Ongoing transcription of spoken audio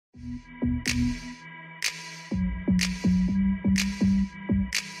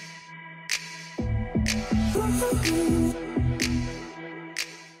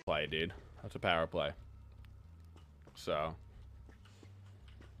Play, dude. That's a power play. So.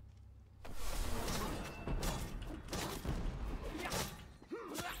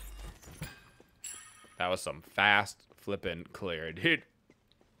 That was some fast flipping clear, dude.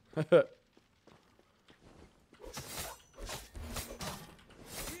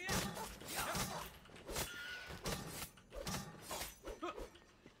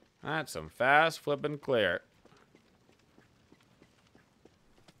 That's some fast flipping clear.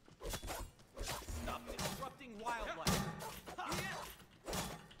 Stop disrupting wildlife.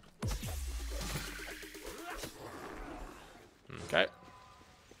 Okay.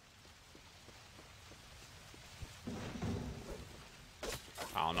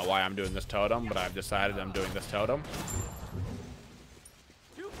 I don't know why I'm doing this totem, but I've decided I'm doing this totem.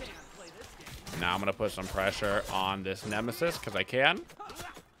 Now I'm going to put some pressure on this Nemesis because I can.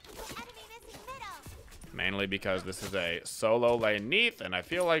 Mainly because this is a solo lane Neath, and I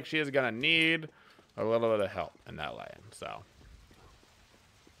feel like she is going to need a little bit of help in that lane. So,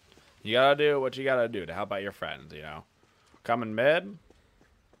 you got to do what you got to do to help out your friends, you know. Coming mid?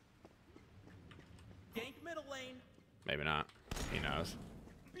 Middle lane. Maybe not. He knows.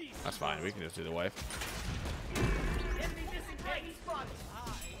 That's fine. We can just do the wave.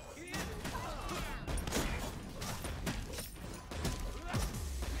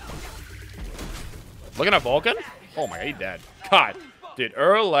 Looking at Vulcan? Oh my god, he's dead. God. Dude,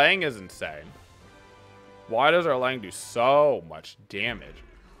 ERLANG is insane. Why does ERLANG do so much damage?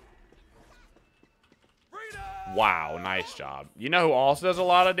 Wow, nice job. You know who also does a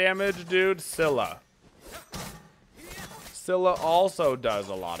lot of damage, dude? Scylla. Scylla also does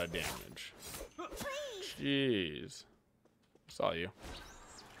a lot of damage. Jeez. Saw you.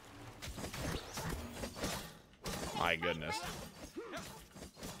 My goodness.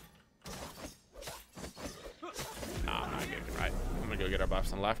 Nah, I'm not getting it right. I'm gonna go get our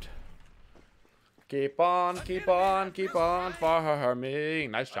buffs on the left. Keep on, keep on, keep on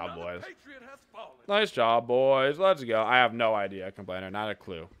farming. Nice job, boys. Nice job, boys. Let's go. I have no idea, Complainer. Not a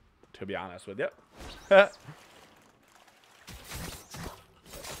clue, to be honest with you.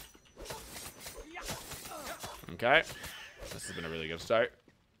 Okay. This has been a really good start.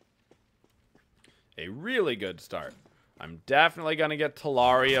 A really good start. I'm definitely going to get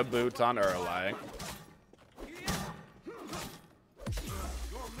Talaria boots on ERLANG.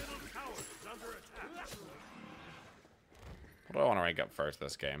 What do I want to rank up first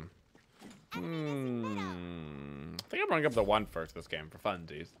this game? I think I'm ranking up the 1 first this game for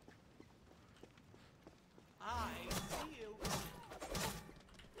funsies. I see you.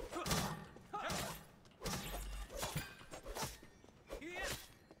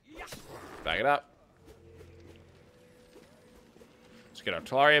 Back it up. Let's get our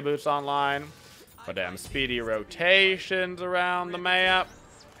Talaria boots online. Put them speedy rotations around the map.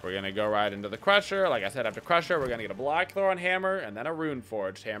 We're going to go right into the Crusher. Like I said, after Crusher, we're going to get a Blackthorn hammer and then a Rune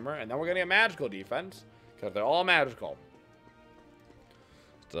Forged hammer. And then we're going to get magical defense because they're all magical.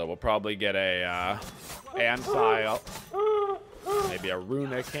 So we'll probably get a Ansile. Maybe a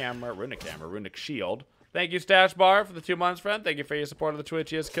Runic hammer. Runic shield. Thank you, Stash Bar, for the 2 months, friend. Thank you for your support of the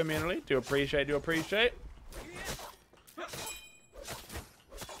Twitchiest community. Do appreciate, do appreciate.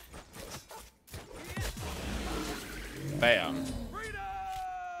 Bam.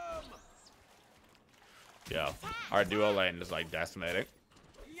 Yeah, our duo lane is like decimating.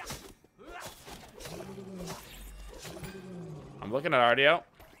 I'm looking at RDO.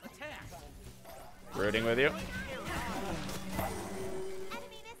 Rooting with you.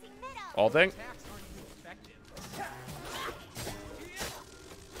 Ulting.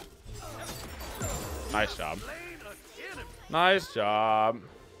 Nice job. Nice job.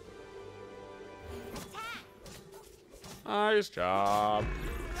 Nice job.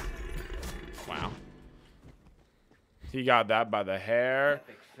 Wow. He got that by the hair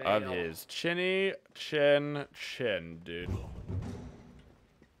of his chinny chin, dude.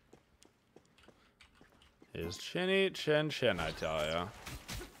 His chinny chin, I tell ya.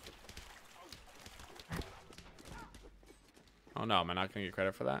 Oh no, am I not gonna get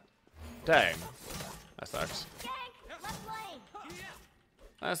credit for that? Dang. That sucks.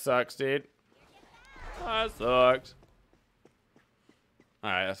 That sucks, dude. That sucks.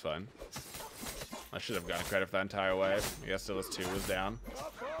 Alright, that's fine. I should have gotten credit for that entire wave. I guess Silas 2 was down.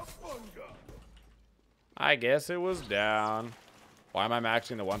 I guess it was down. Why am I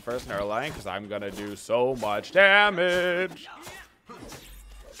maxing the 1 first in ERLANG? Because I'm going to do so much damage. I'm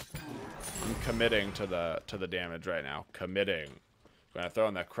committing to the damage right now. Committing. Gonna throw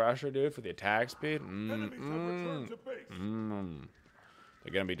in that crusher, dude, for the attack speed. They're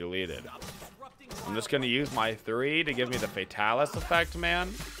gonna be deleted. I'm just gonna use my 3 to give me the Fatalis effect,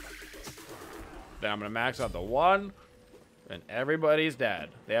 man. Then I'm gonna max out the 1, and everybody's dead.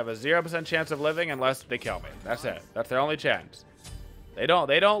 They have a 0% chance of living unless they kill me. That's it. That's their only chance. They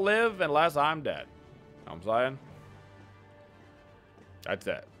don't live unless I'm dead. Know what I'm saying? That's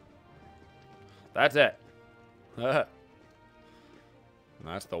it. That's it.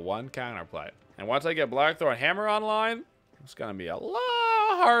 That's the one counterplay. And once I get Blackthorn Hammer online, it's gonna be a lot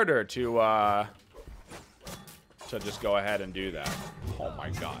harder to just go ahead and do that. Oh my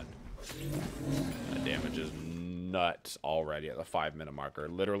god. That damage is nuts already at the 5-minute marker.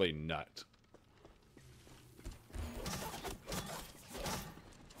 Literally nuts.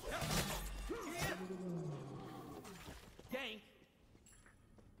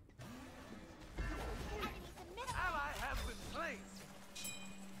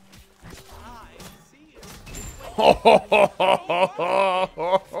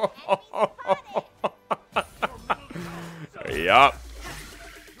 Yup.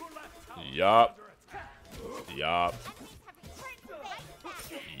 Yup. Yup.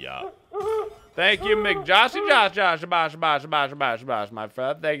 Yup. Thank you, Josh, my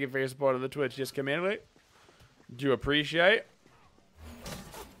friend. Thank you for your support of the Twitch community. Do appreciate.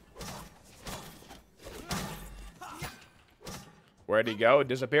 Where'd he go?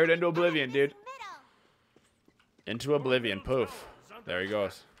 Disappeared into oblivion, dude. Into oblivion. Poof. There he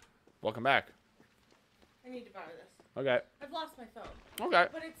goes. Welcome back. I need to borrow this. Okay. I've lost my phone. Okay.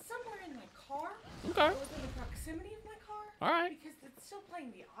 But it's somewhere in my car. Okay. Or within the proximity of my car. All right. Because it's still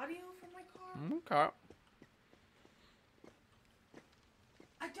playing the audio from my car. Okay.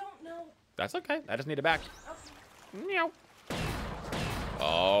 I don't know. That's okay. I just need it back. Okay. Meow.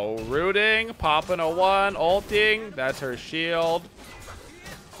 Oh, rooting. Popping a 1. Ulting. That's her shield.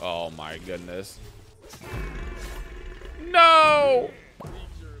 Oh my goodness. No!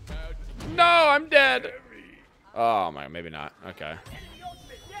 No, I'm dead. Oh my, maybe not. Okay.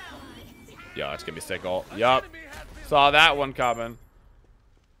 Yo, that's gonna be sick ult. Yup. Saw that one coming.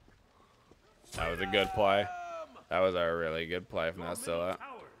 That was a good play. That was a really good play from that Scylla.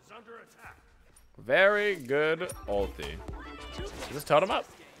 Very good ulti. Is this totem up?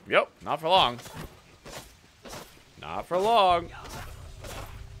 Yep, not for long. Not for long.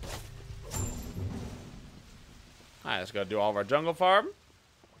 Alright, let's go do all of our jungle farm.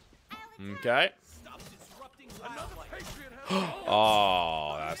 Okay.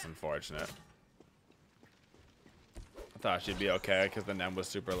 Oh, that's unfortunate. I thought she'd be okay because the NEM was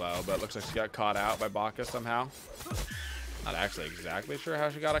super low, but it looks like she got caught out by Bacchus somehow. Not actually exactly sure how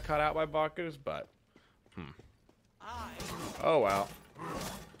she got caught out by Bacchus, but oh well.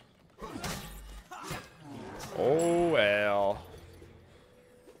 Oh well.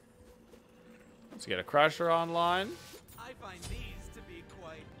 Let's get a crusher online. I find these to be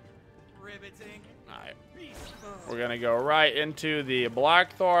quite riveting. Alright. We're gonna go right into the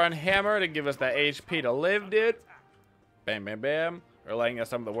Blackthorn Hammer to give us the HP to live, dude. Bam, bam, bam. Erlang has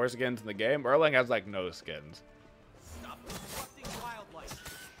some of the worst skins in the game. Erlang has like no skins. Stop disrupting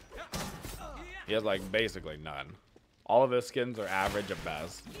wildlife. He has like basically none. All of his skins are average at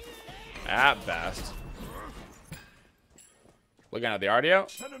best. At best. Looking at the audio.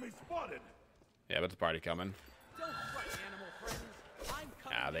 Enemy spotted. Yeah, but it's a party coming. Don't fight, animal friends. I'm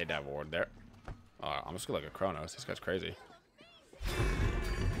coming. Ah, they'd have a ward there. Oh, I'm just gonna look at Kronos. This guy's crazy.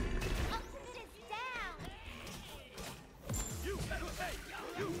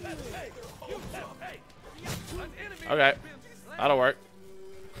 Okay, that'll work.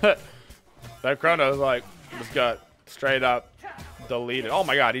 That Kronos like just got straight up deleted. Oh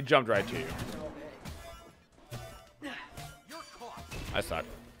my god, he jumped right to you. I suck.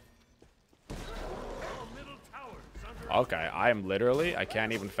 Okay, I am literally, I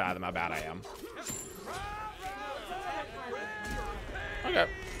can't even fathom how bad I am. Okay.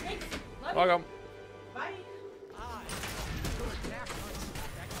 Welcome. Bye.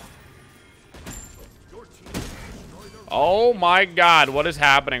 Oh my god, what is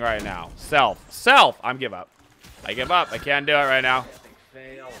happening right now? Self, I give up. I give up, I can't do it right now.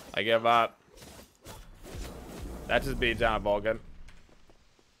 I give up. That just beats down a Vulcan.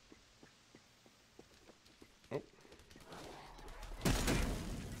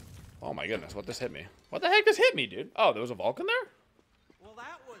 Oh my goodness, what just hit me? What the heck just hit me, dude? Oh, there was a Vulcan there? Well,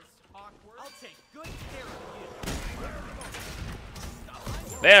 that was awkward. I'll take good care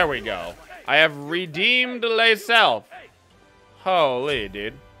of you. There we go. I have redeemed Lay Self. Holy,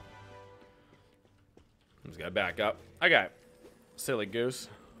 dude. I'm just gonna back up. Okay. Silly goose.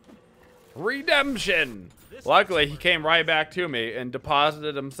 Redemption. Luckily, he came right back to me and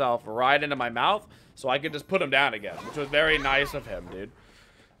deposited himself right into my mouth so I could just put him down again, which was very nice of him, dude.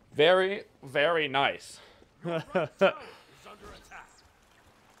 Very, very nice.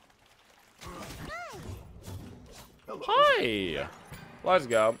 Hi. Let's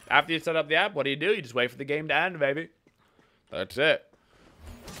go. After you set up the app, what do? You just wait for the game to end, baby. That's it.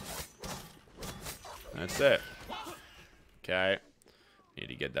 That's it. Okay. Need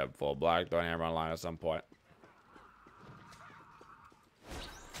to get that full blackthorn hammer online at some point.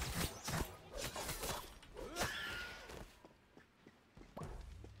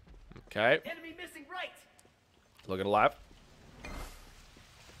 Okay. Enemy missing right. Look at the left.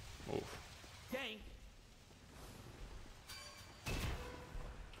 Oof. Dang.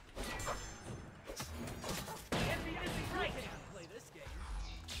 Enemy missing right. Play this game.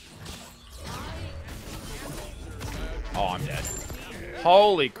 Oh, I'm dead.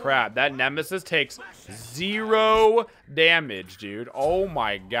 Holy crap. That Nemesis takes 0 damage, dude. Oh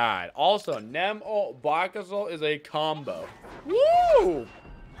my god. Also, Bakasol is a combo. Woo!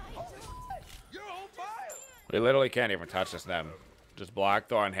 We literally can't even touch this Nem. Just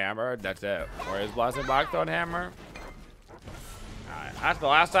Blackthorn Hammer. That's it. Where is Blessed Blackthorn Hammer? Alright, that's the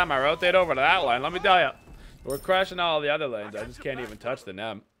last time I rotate over to that lane. Let me tell you. We're crushing all the other lanes. I just can't even touch the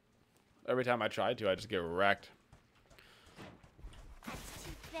Nem. Every time I try to, I just get wrecked.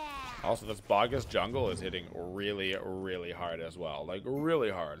 Also, this Bogus jungle is hitting really, really hard as well. Like,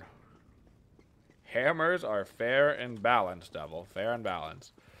 really hard. Hammers are fair and balanced, Devil. Fair and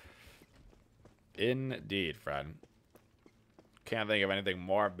balanced. Indeed, friend. Can't think of anything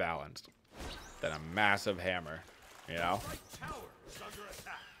more balanced than a massive hammer, you know?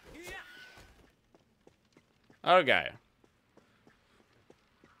 Okay.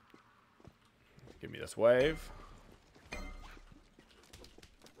 Give me this wave.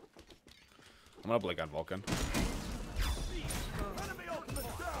 I'm gonna blink on Vulcan.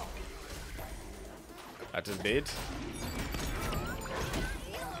 That's his beads.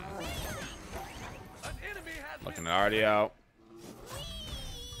 Looking at RDO.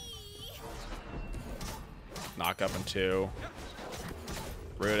 Knock up in 2.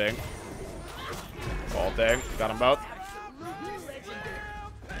 Rooting. Bolting. Got them both.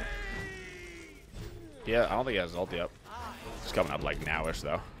 Yeah, I don't think he has his ulti up. It's coming up like nowish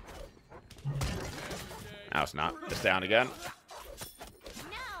though. Now it's not. It's down again.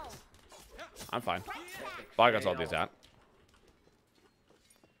 I'm fine. Bogus ulti's out.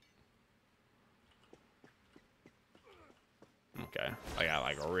 Okay, I got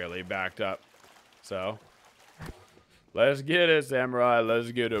like really backed up. So, let's get it, Samurai.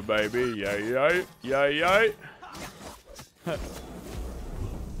 Let's get it, baby. Yay, yay, yay, yay.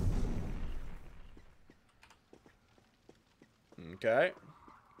 Okay.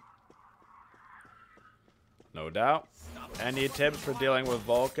 No doubt. Any tips for dealing with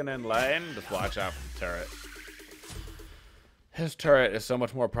Vulcan in lane? Just watch out for the turret. His turret is so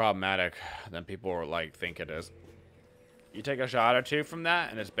much more problematic than people like think it is. You take a shot or two from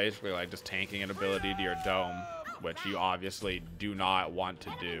that, and it's basically like just tanking an ability to your dome, which you obviously do not want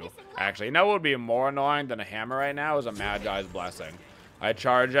to do. Actually, you know what would be more annoying than a hammer right now is a Magi's Blessing. I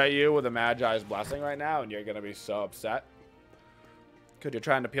charge at you with a Magi's Blessing right now, and you're going to be so upset. Because you're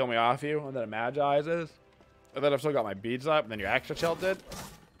trying to peel me off you, and then a Magi's is. And then I've still got my beads up, and then you're extra tilted.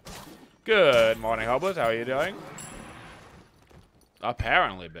 Good morning, Hopeless. How are you doing?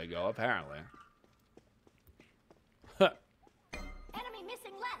 Apparently, Big O. Apparently. Enemy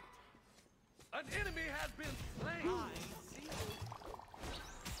missing left. An enemy has been slain.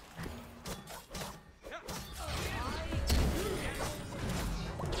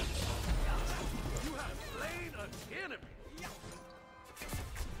 You have slain an enemy.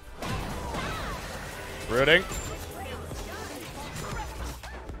 Rooting.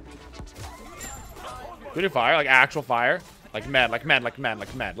 We do fire, like actual fire. Like men, like men, like men,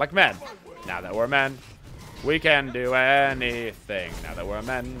 like men, like men. Now that we're men, we can do anything. Now that we're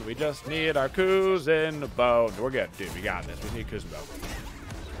men, we just need our Kuzin bow. We're good, dude. We got this. We need Kuzin bow.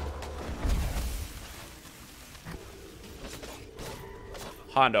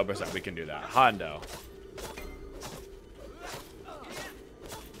 Hondo percent, we can do that. Hondo.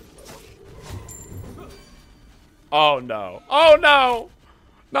 Oh no. Oh no!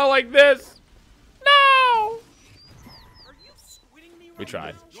 Not like this! No! We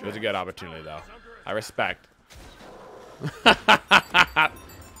tried. It was a good opportunity though. I respect.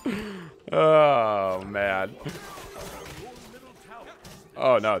 Oh man.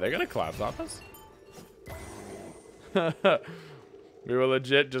 Oh no, they're gonna collapse off us? We were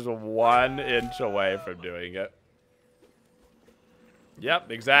legit just 1 inch away from doing it.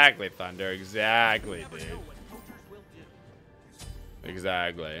 Yep, exactly, Thunder. Exactly, dude.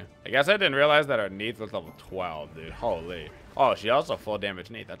 Exactly. I guess I didn't realize that our Neath was level 12, dude. Holy. Oh, she also full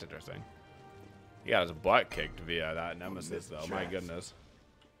damage Neath. That's interesting. He got his butt kicked via that Nemesis, though. My goodness.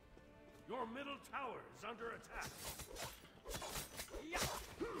 Your middle tower is under attack.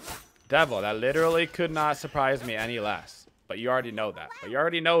 Devil, that literally could not surprise me any less. But you already know that. But you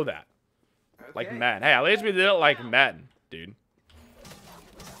already know that. Like men. Hey, at least we did it like men, dude.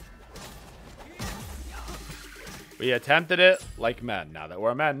 We attempted it like men. Now that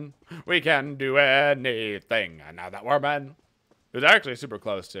we're men, we can do anything. And now that we're men. It was actually super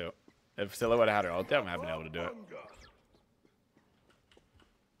close, too. If Scylla would have had her ulti, I would have been able to do it.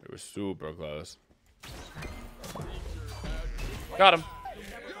 It was super close. Got him.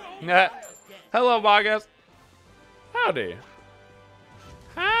 Hello, Vargas. Howdy.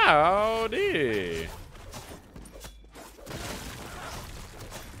 Howdy.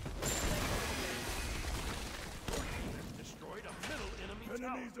 Destroyed a middle enemy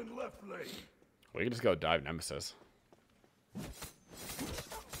tower. Enemies in left lane. We can just go dive Nemesis.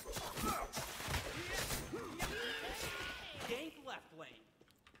 Gank left lane.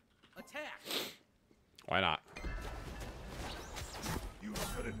 Attack. Why not? You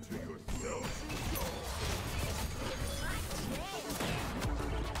said it to yourself.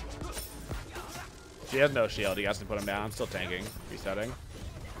 She has no shield. He has to put him down. I'm still tanking. Resetting.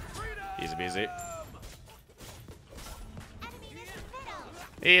 Easy peasy.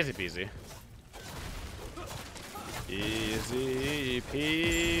 Easy peasy. Easy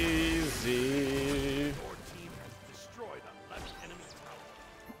peasy. Your team has destroyed a left enemy tower.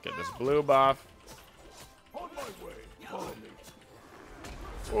 Get this blue buff. On my way. Follow me.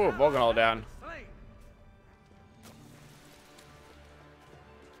 Ooh, Vulcan all down. Slain.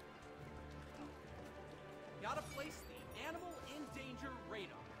 Gotta place the animal in danger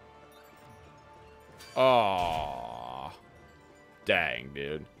radar. Oh, dang,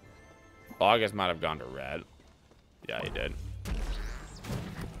 dude. August might have gone to red. Yeah, he did.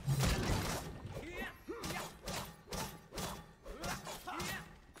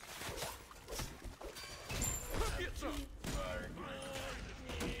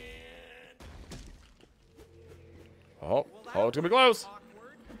 Oh, it's gonna be close.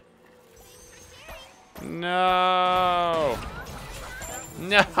 No.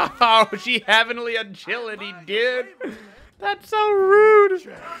 No, she heavenly agility, dude. That's so rude.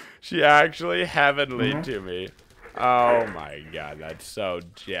 She actually heavenly to me. Oh my god, that's so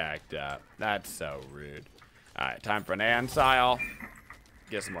jacked up. That's so rude. Alright, time for an Ansile.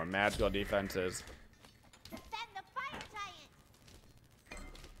 Get some more magical defenses. Defend the fire giant.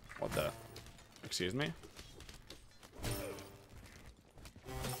 What the? Excuse me?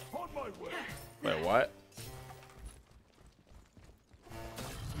 On my way. Wait, what?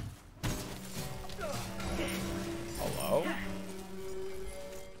 Hello?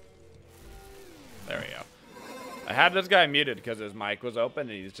 There we go. I had this guy muted because his mic was open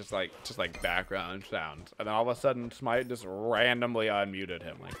and he's just like background sounds. And then all of a sudden Smite just randomly unmuted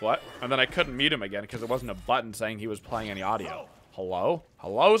him. Like, what? And then I couldn't mute him again because there wasn't a button saying he was playing any audio. Hello?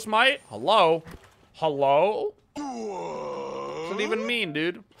 Hello, Smite? Hello? Hello? What's it even mean,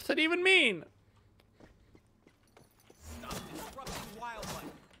 dude? What's it even mean? Stop disrupting wildlife.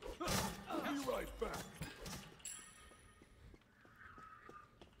 Be right back.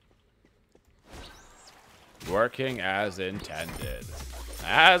 Working as intended.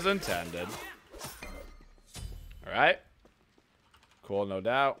 As intended. Alright. Cool, no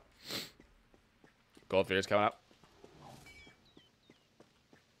doubt. Goldfear's coming up.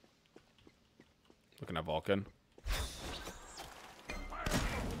 Looking at Vulcan.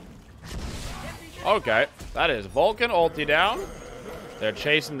 Okay. That is Vulcan ulti down. They're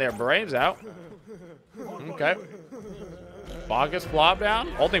chasing their brains out. Okay. Bogus flop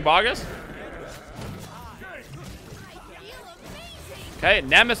down. Ulting Bogus. Okay,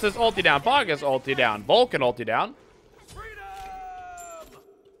 Nemesis ulti down, Bogus ulti down, Vulcan ulti down.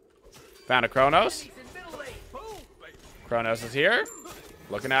 Found a Kronos. Kronos is here.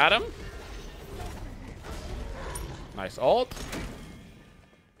 Looking at him. Nice ult.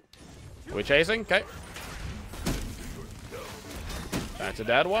 Are we chasing? Okay. That's a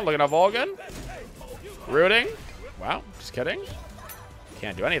dead one. Looking at Vulcan. Rooting. Wow, just kidding.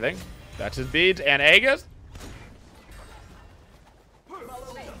 Can't do anything. That's his beads and Aegis.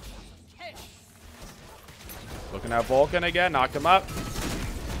 Looking at Vulcan again. Knocked him up.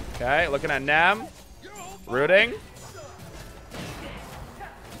 Okay, looking at Nem. Rooting.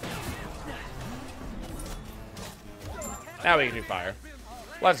 Now we can do fire.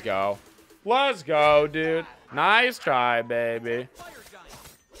 Let's go. Let's go, dude. Nice try, baby.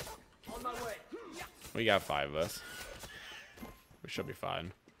 We got 5 of us. We should be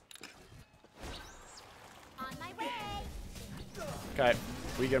fine. On my way. Okay,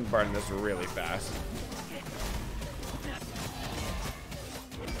 we can burn this really fast.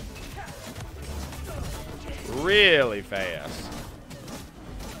 Really fast.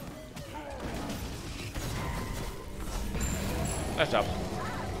 Nice job.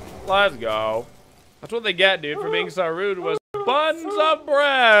 Let's go. That's what they get, dude, for being so rude. Was buns of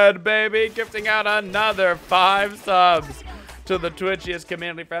bread, baby. Gifting out another 5 subs to the Twitchiest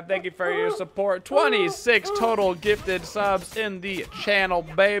community friend. Thank you for your support. 26 total gifted subs in the channel,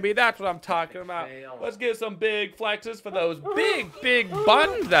 baby. That's what I'm talking about. Let's get some big flexes for those big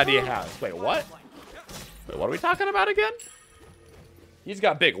buns that he has. Wait, what? Wait, what are we talking about again? He's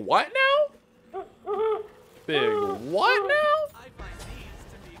got big what now? Big what now? I find these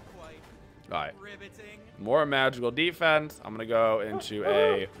to be quite Alright. riveting. More magical defense. I'm gonna go into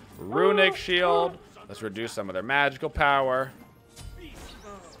a runic shield. Let's reduce some of their magical power.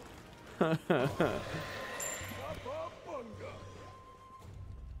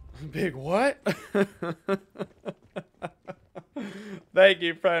 Big what? Thank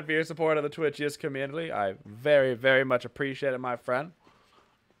you, friend, for your support of the Twitchiest community. I very much appreciate it, my friend.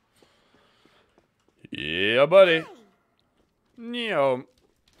 Yeah, buddy. Yo.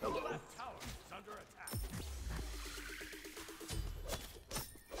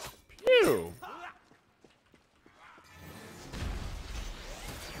 Pew.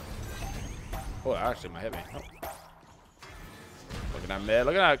 Oh, that actually might hit me. Oh. Looking at mid.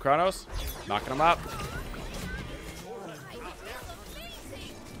 Looking at Kronos. Knocking him up.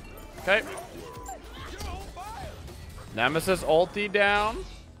 Okay. Nemesis ulti down.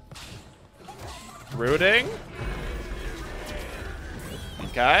 Rooting.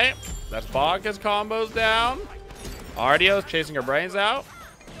 Okay. That's Bog's combos down. Ardio's chasing her brains out.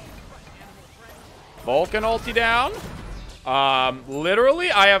 Vulcan ulti down.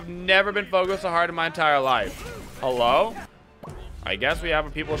 Literally, I have never been focused so hard in my entire life. Hello? I guess we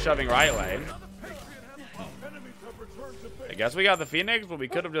have people shoving right lane. I guess we got the Phoenix, but we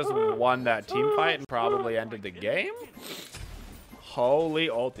could have just won that team fight and probably ended the game. Holy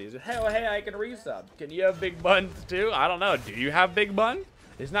ultis. Hell, hey, I can resub. Can you have big buns too? I don't know. Do you have big buns?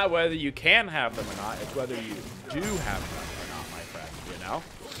 It's not whether you can have them or not. It's whether you do have them or not, my friend. You know?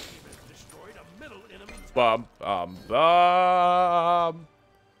 Bum.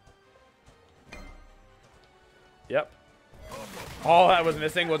 Yep. All that was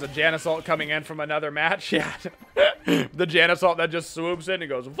missing was a Janus ult coming in from another match. Yeah. The Janus ult that just swoops in and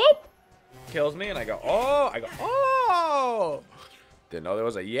goes, whoop! Kills me, and I go, oh! Oh! Didn't know there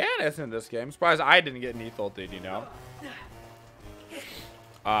was a Janus in this game. Surprised I didn't get an ETH ulted, you know?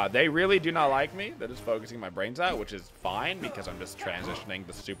 They really do not like me. They're just focusing my brains out, which is fine because I'm just transitioning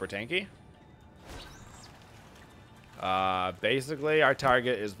to super tanky. Basically, our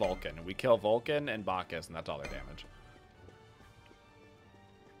target is Vulcan. We kill Vulcan and Bacchus, and that's all their damage.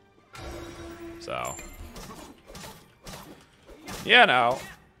 So, you know.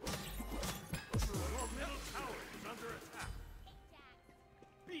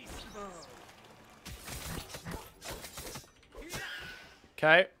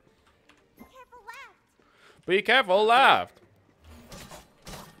 Okay. Be careful left.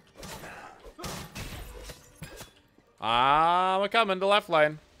 We're coming to left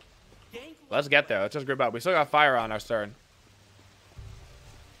lane. Let's get there. Let's just group up. We still got fire on our stern.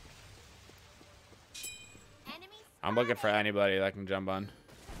 I'm looking for anybody that can jump on.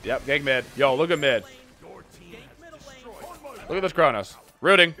 Yep, gank mid. Yo, look at mid. Look at this Kronos.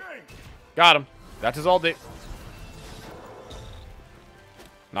 Rooting. Got him. That's his ulti.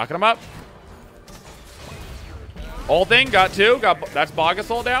 Knocking him up. Ulting. Got 2. That's Bacchus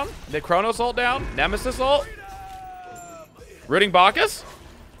ult down. The Kronos ult down. Nemesis ult. Rooting Bacchus.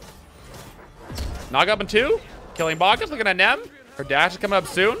 Knock up in 2. Killing Bacchus. Looking at Nem. Her dash is coming up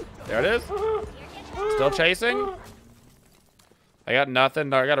soon. There it is. Still chasing. I got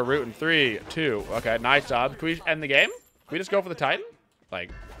nothing. I got a root in 3, 2. Okay, nice job. Can we end the game? Can we just go for the Titan? Like,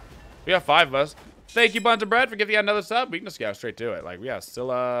 we have 5 of us. Thank you, Buns of Bread, for giving another sub. We can just go straight to it. Like, we have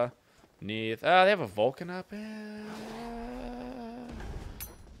Scylla, Neath. They have a Vulcan up.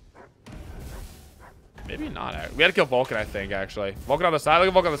 Maybe not. We had to kill Vulcan, I think, actually. Vulcan on the side. Look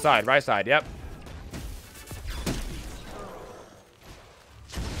at Vulcan on the side. Right side. Yep.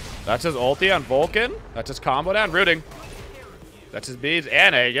 That's his ulti on Vulcan. That's his combo down. Rooting. That's his beads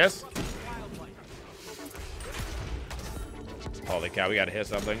and Aegis. Holy cow, we gotta hit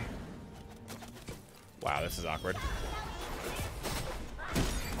something. Wow, this is awkward.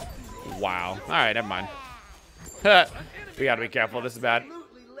 Wow. Alright, never mind. We gotta be careful. This is bad.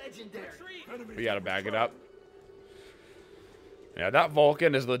 We gotta back it up. Yeah, that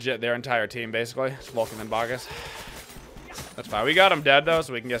Vulcan is legit their entire team, basically. It's Vulcan and Bogus. That's fine. We got him dead, though,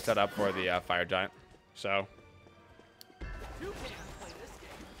 so we can get set up for the Fire Giant. So.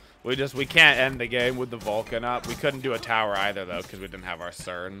 We can't end the game with the Vulcan up. We couldn't do a tower either, though, because we didn't have our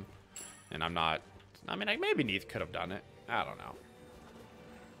CERN. And I'm not... I mean, maybe Neith could have done it. I don't know.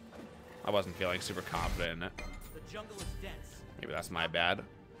 I wasn't feeling super confident in it. The jungle is dense. Maybe that's my bad.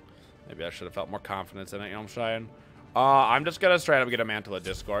 Maybe I should have felt more confidence in it, you know what I'm saying? I'm just going to straight up get a Mantle of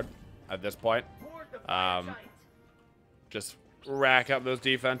Discord at this point. Just rack up those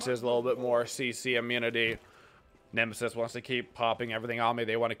defenses, a little bit more CC immunity. Nemesis wants to keep popping everything on me.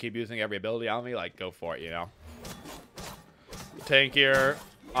 They want to keep using every ability on me. Like, go for it, you know? The tankier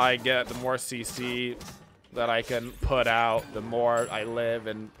I get, the more CC that I can put out, the more I live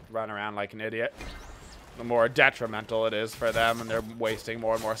and run around like an idiot. The more detrimental it is for them, and they're wasting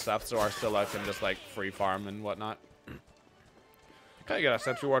more and more stuff, so Arcilla can just, like, free farm and whatnot. Can I get a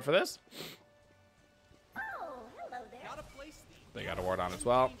sentry ward for this? They got a ward on as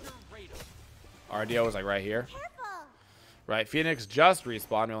well. RDO is, like, right here. Right, Phoenix just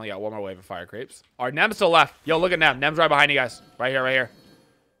respawned. We only got one more wave of fire creeps. Our Nem's still left. Yo, look at Nem. Nem's right behind you guys. Right here, right here.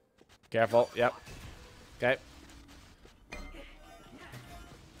 Careful. Yep. Okay.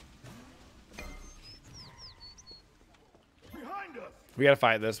 We gotta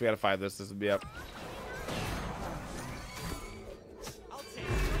fight this. We gotta fight this. This would be up.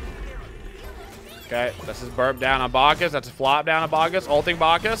 Okay, this is burp down on Bacchus. That's a flop down on Bacchus. Ulting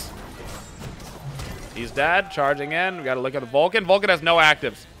Bacchus. He's dead. Charging in. We gotta look at the Vulcan. Vulcan has no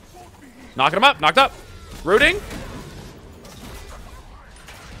actives. Knocking him up. Knocked up. Rooting.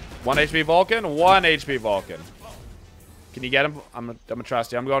 1 HP Vulcan. 1 HP Vulcan. Can you get him? I'm gonna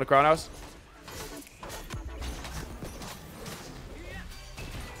trust you. I'm going to Kronos.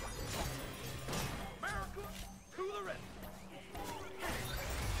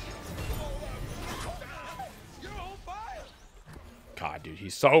 God, dude,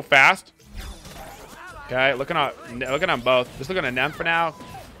 he's so fast. Okay, looking at them both. Just looking at Nem for now.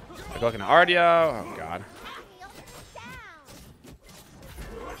 Like looking at RDO. Oh god.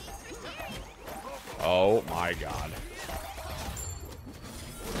 Oh my god.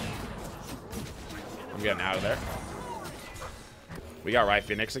 I'm getting out of there. We got Right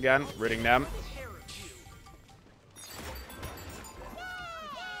Phoenix again, rooting Nem.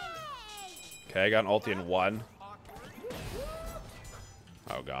 Okay, I got an ulti in 1.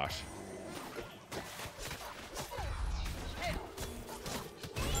 Oh gosh.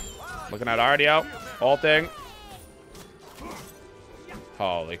 Looking at RDO. Ulting.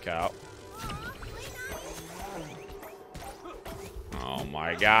 Holy cow. Oh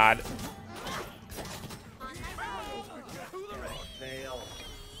my god.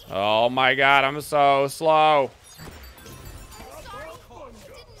 Oh my god, I'm so slow.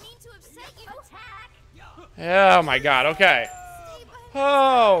 Oh my god, okay.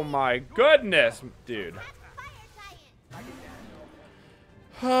 Oh my goodness, dude.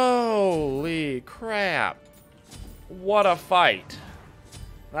 Holy crap. What a fight.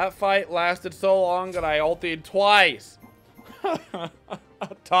 That fight lasted so long that I ultied twice.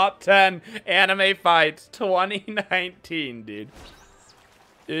 Top 10 anime fights 2019, dude.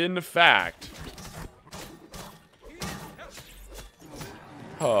 In fact.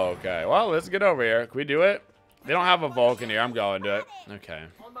 Okay, well, let's get over here. Can we do it? They don't have a Vulcan here. I'm going to it. Okay.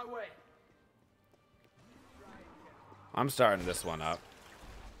 On my way. I'm starting this one up.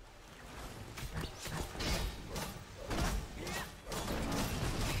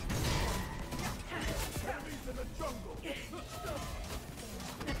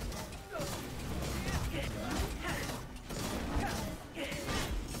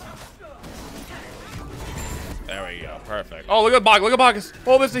 There we go. Perfect. Oh, look at Bog. Look at Bogus.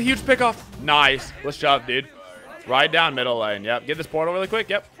 Oh, this is a huge pickoff. Nice. Let's shove, dude. Right down middle lane. Yep. Get this portal really quick.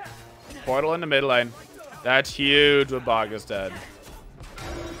 Yep. Portal in the mid lane. That's huge with Bogus dead.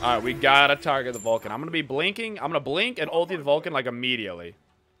 All right, we gotta target the Vulcan. I'm gonna be blinking. I'm gonna blink and ulti the Vulcan like immediately.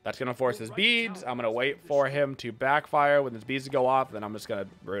 That's gonna force his beads. I'm gonna wait for him to backfire when his beads go off. Then I'm just gonna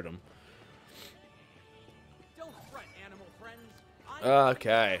root him. Don't fret, animal friends.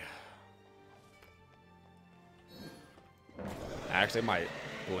 Okay. Actually, I might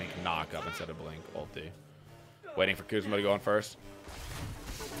blink knock up instead of blink ulti. Waiting for Kuzma to go in first.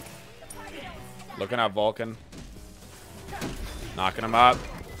 Looking at Vulcan. Knocking him up.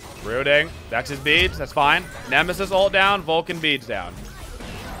 Rooting. That's his beads. That's fine. Nemesis ult down. Vulcan beads down.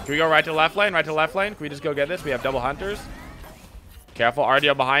 Can we go right to left lane? Right to left lane? Can we just go get this? We have double hunters. Careful.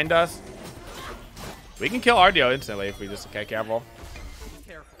 RDO behind us. We can kill RDO instantly if we just... Okay, careful.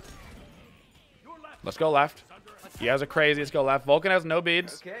 Careful. Let's go left. You guys are crazy. Let's go left. Vulcan has no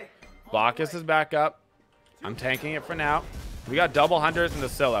beads. Okay. Bacchus is back up. I'm tanking it for now. We got double hunters in the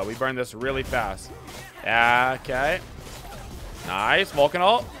Scylla. We burn this really fast. Yeah, okay. Nice. Vulcan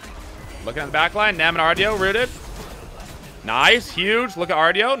ult. Looking at the back line. Nem and Ardio rooted. Nice. Huge. Look at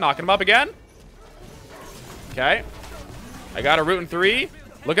Ardio. Knocking him up again. Okay. I got a root in 3.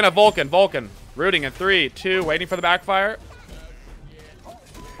 Looking at Vulcan. Vulcan. Rooting in 3, 2. Waiting for the backfire.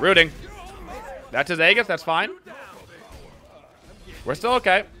 Rooting. That's his Aegis. That's fine. We're still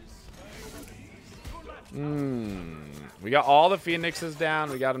okay. We got all the Phoenixes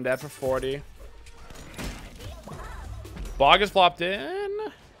down. We got him dead for 40. Bog is flopped in.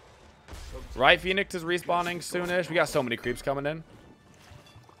 Right Phoenix is respawning soonish. We got so many creeps coming in.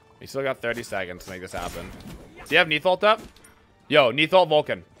 We still got 30 seconds to make this happen. Do you have Neath ult up? Yo, Neath ult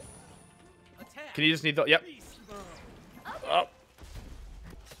Vulcan. Can you just Neath ult? Yep. Oh.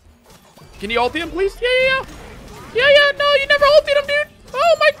 Can you ulti him, please? Yeah. No, you never ultied him, dude.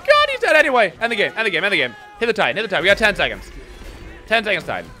 Oh my god, he's dead anyway. End the game. Hit the Titan. We got 10 seconds. 10 seconds,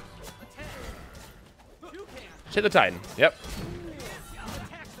 Titan. Hit the Titan. Yep.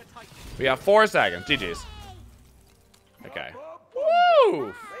 We got 4 seconds. GG's. Okay.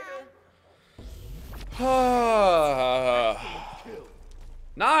 Woo!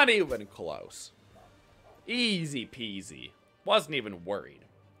 Not even close. Easy peasy. Wasn't even worried.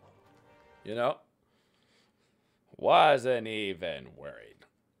 You know? Wasn't even worried.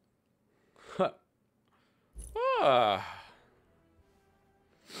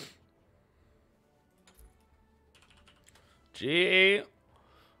 Jeez,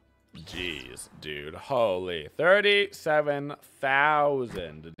 dude. Holy.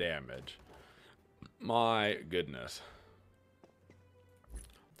 37,000 damage. My goodness.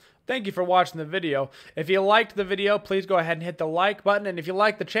 Thank you for watching the video. If you liked the video, please go ahead and hit the like button. And if you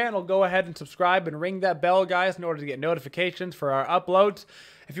like the channel, go ahead and subscribe and ring that bell, guys, in order to get notifications for our uploads.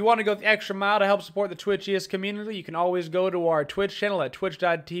 If you want to go the extra mile to help support the Twitchiest community, you can always go to our Twitch channel at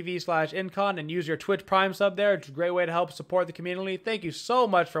twitch.tv/Incon and use your Twitch Prime sub there. It's a great way to help support the community. Thank you so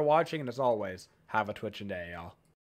much for watching, and as always, have a twitching day, y'all.